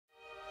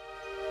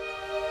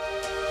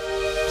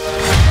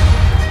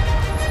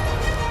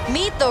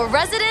the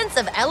residents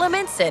of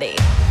Element City.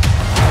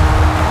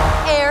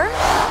 Air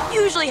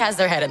usually has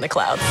their head in the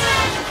clouds.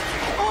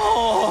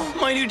 Oh,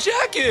 my new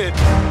jacket!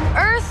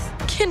 Earth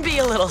can be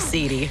a little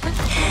seedy.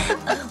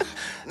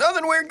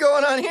 Nothing weird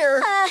going on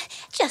here.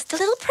 Just a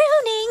little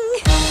pruning.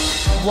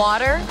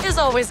 Water is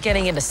always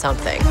getting into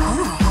something.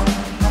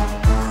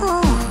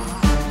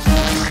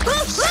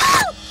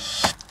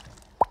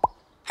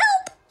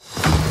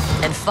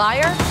 And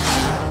fire,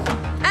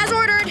 as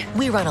ordered,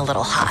 we run a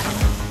little hot.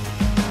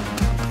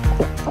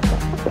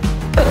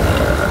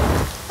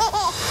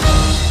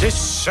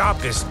 This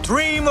shop is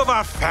dream of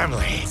our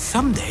family.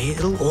 Someday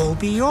it'll all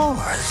be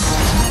yours.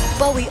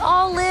 But we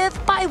all live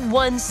by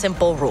one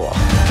simple rule.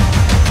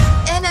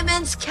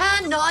 Elements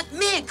cannot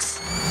mix.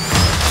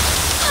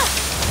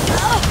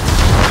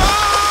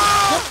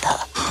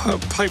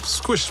 That pipe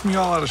squished me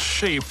all out of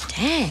shape.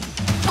 Dang.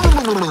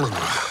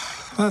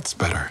 That's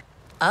better.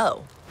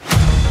 Oh.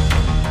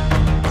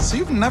 So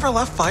you've never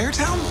left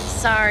Firetown?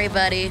 Sorry,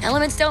 buddy.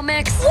 Elements don't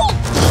mix.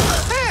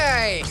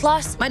 Hey!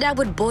 Plus, my dad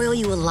would boil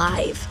you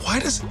alive. Why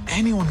does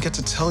anyone get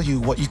to tell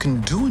you what you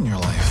can do in your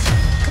life?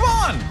 Come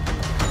on!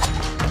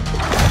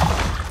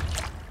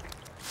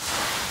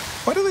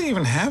 Why do they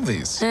even have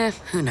these?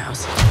 Who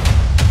knows?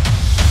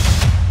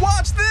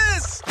 Watch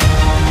this!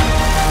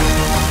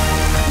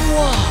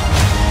 Whoa.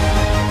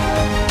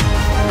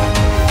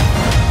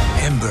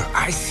 Ember,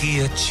 I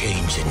see a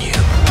change in you.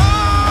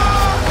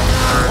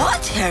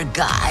 What, hair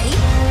guy?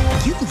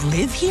 You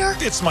live here?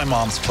 It's my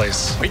mom's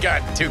place. We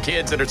got 2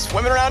 kids that are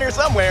swimming around here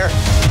somewhere.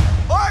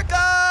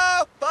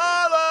 Orca!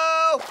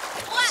 Follow!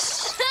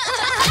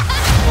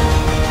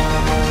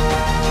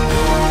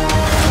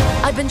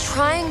 I've been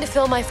trying to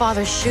fill my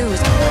father's shoes,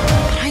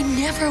 but I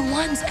never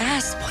once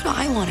asked what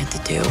I wanted to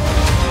do.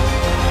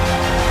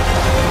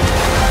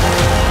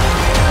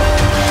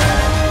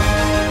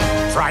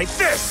 Try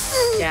this!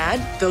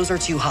 Dad, those are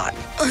too hot.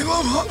 I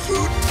love hot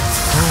food.